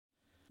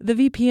The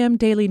VPM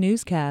Daily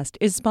Newscast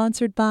is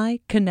sponsored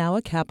by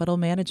Kanawha Capital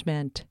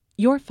Management.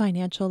 Your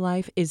financial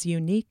life is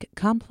unique,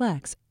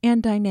 complex,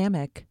 and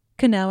dynamic.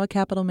 Kanawha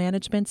Capital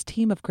Management's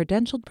team of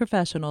credentialed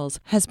professionals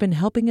has been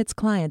helping its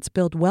clients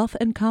build wealth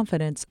and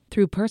confidence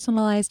through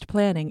personalized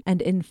planning and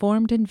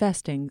informed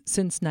investing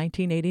since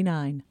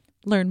 1989.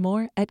 Learn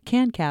more at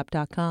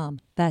cancap.com.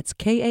 That's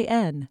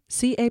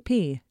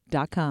KANCAP.com.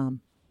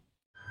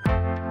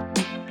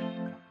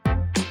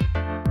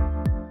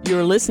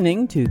 You're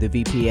listening to the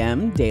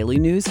VPM Daily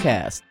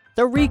Newscast,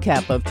 the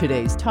recap of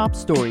today's top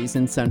stories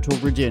in Central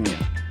Virginia.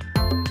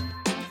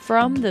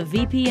 From the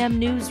VPM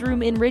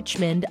Newsroom in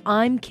Richmond,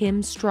 I'm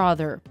Kim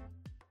Strother.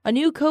 A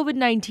new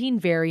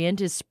COVID-19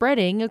 variant is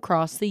spreading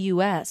across the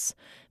U.S.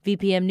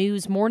 VPM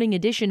News Morning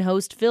Edition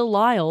host Phil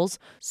Lyles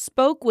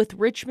spoke with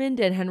Richmond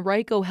and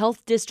Henrico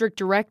Health District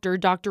Director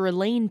Dr.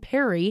 Elaine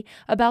Perry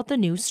about the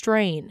new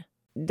strain.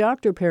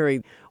 Dr.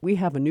 Perry, we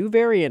have a new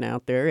variant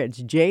out there.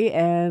 It's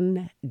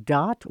JN.1.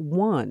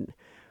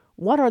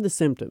 What are the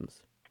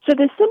symptoms? So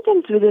the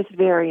symptoms with this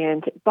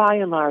variant, by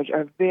and large,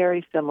 are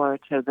very similar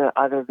to the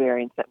other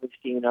variants that we've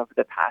seen over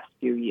the past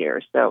few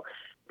years. So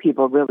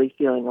people really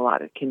feeling a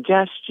lot of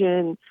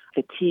congestion,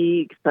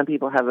 fatigue. Some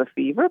people have a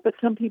fever, but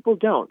some people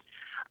don't.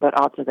 But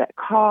also that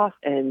cough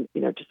and,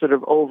 just sort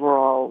of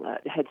overall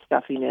head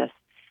stuffiness.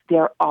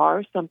 There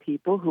are some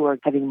people who are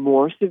having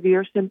more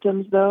severe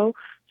symptoms, though.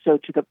 So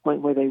to the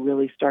point where they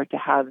really start to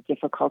have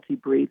difficulty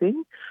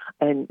breathing.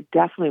 And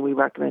definitely we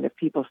recommend if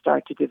people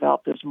start to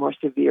develop those more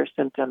severe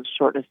symptoms,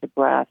 shortness of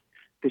breath,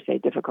 we say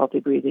difficulty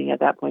breathing, at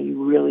that point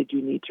you really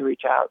do need to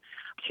reach out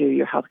to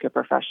your healthcare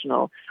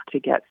professional to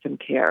get some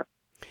care.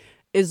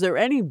 Is there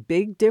any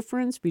big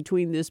difference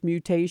between this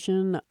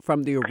mutation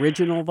from the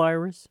original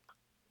virus?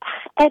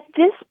 At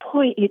this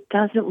point, it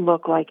doesn't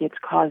look like it's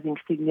causing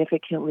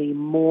significantly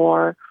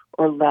more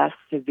or less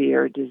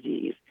severe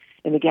disease.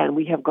 And again,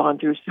 we have gone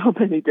through so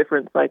many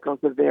different cycles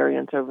of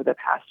variants over the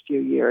past few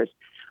years.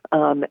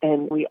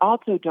 And we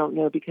also don't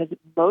know because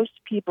most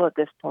people at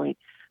this point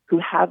who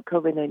have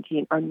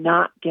COVID-19 are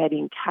not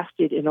getting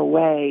tested in a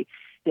way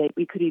that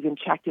we could even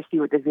check to see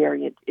what the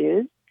variant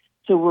is.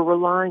 So we're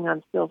relying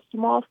on still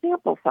small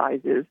sample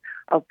sizes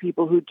of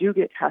people who do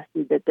get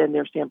tested, that then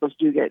their samples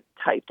do get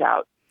typed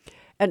out.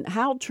 And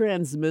how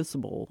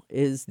transmissible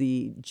is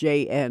the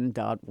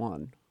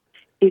JN.1?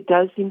 It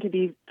does seem to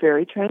be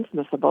very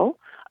transmissible.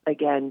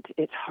 Again,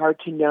 it's hard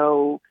to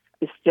know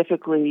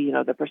specifically,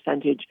 the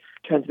percentage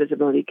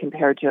transmissibility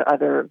compared to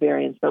other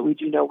variants, but we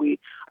do know we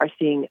are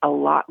seeing a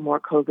lot more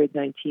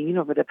COVID-19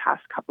 over the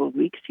past couple of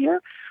weeks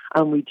here.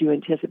 We do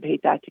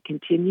anticipate that to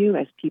continue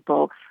as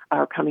people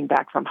are coming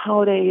back from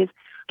holidays,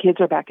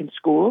 kids are back in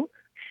school,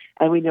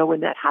 and we know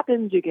when that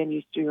happens, you get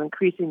used to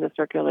increasing the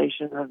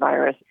circulation of the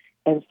virus.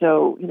 And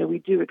so, we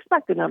do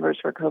expect the numbers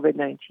for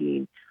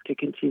COVID-19 to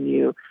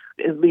continue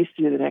at least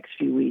through the next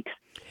few weeks.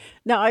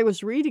 Now, I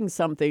was reading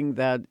something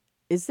that,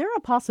 is there a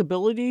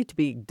possibility to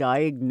be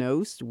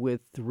diagnosed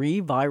with 3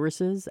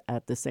 viruses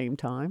at the same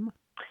time?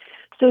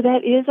 So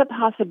that is a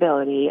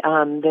possibility.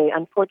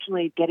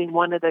 Unfortunately, getting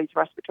one of those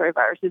respiratory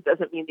viruses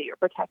doesn't mean that you're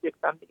protected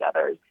from the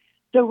others.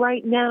 So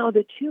right now,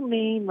 the 2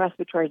 main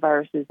respiratory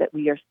viruses that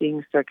we are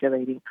seeing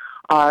circulating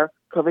are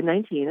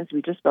COVID-19, as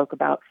we just spoke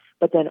about,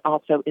 but then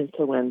also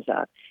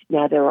influenza.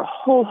 Now, there are a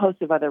whole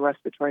host of other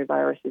respiratory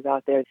viruses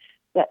out there.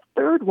 That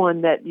third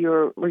one that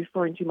you're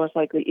referring to most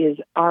likely is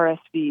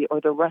RSV,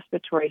 or the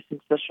respiratory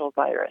syncytial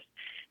virus.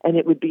 And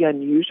it would be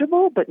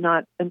unusual, but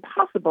not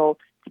impossible,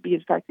 to be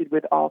infected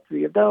with all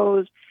 3 of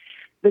those.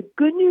 The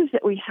good news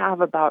that we have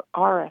about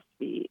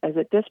RSV is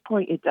at this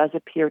point it does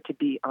appear to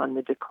be on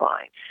the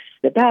decline.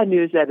 The bad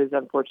news that is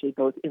unfortunately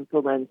both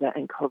influenza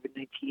and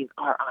COVID-19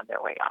 are on their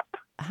way up.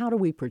 How do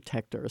we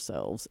protect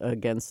ourselves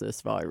against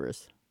this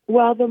virus?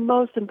 Well, the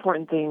most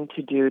important thing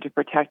to do to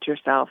protect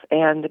yourself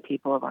and the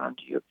people around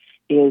you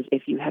is,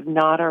 if you have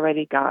not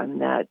already gotten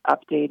that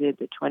updated,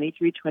 the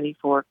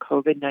 23-24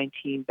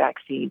 COVID-19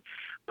 vaccine,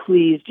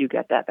 please do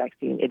get that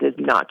vaccine. It is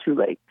not too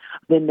late.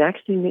 The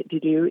next thing to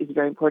do is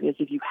very important, is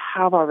if you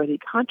have already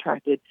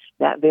contracted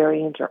that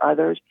variant or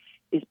others,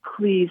 is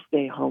please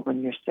stay home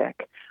when you're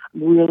sick.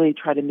 Really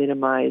try to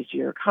minimize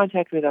your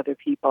contact with other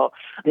people.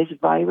 This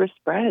virus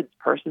spreads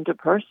person to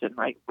person,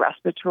 right?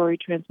 Respiratory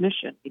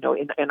transmission,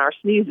 in our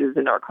sneezes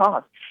and our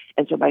coughs.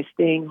 And so by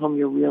staying home,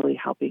 you're really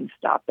helping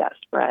stop that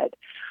spread.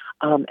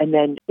 And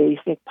then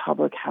basic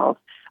public health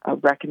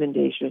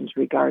recommendations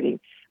regarding,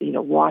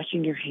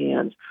 washing your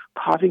hands,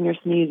 coughing or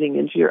sneezing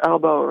into your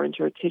elbow or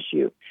into a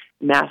tissue.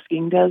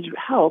 Masking does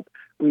help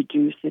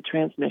reduce the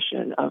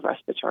transmission of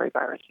respiratory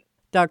viruses.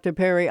 Dr.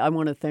 Perry, I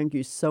want to thank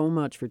you so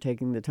much for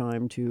taking the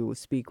time to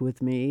speak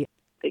with me.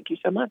 Thank you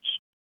so much.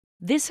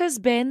 This has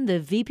been the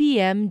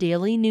VPM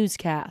Daily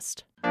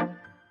Newscast.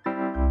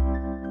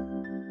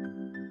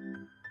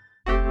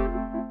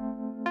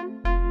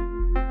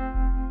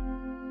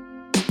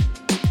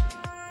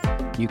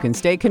 You can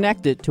stay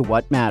connected to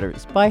what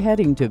matters by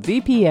heading to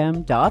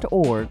vpm.org/news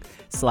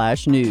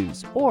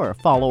or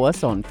follow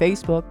us on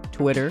Facebook,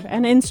 Twitter,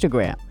 and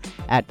Instagram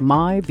at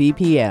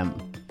MyVPM.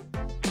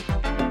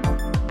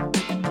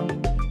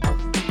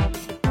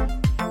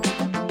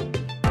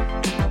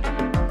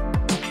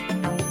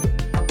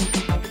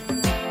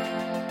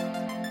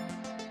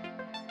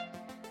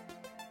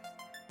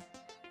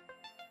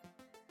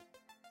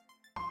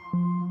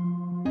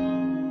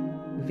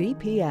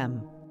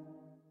 VPM.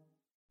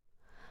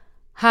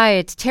 Hi,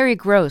 it's Terry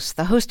Gross,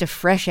 the host of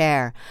Fresh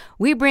Air.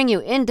 We bring you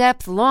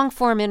in-depth,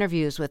 long-form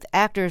interviews with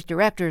actors,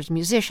 directors,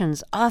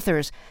 musicians,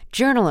 authors,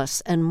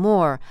 journalists, and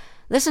more.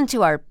 Listen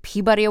to our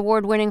Peabody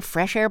Award-winning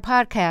Fresh Air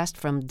podcast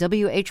from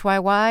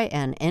WHYY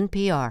and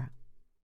NPR.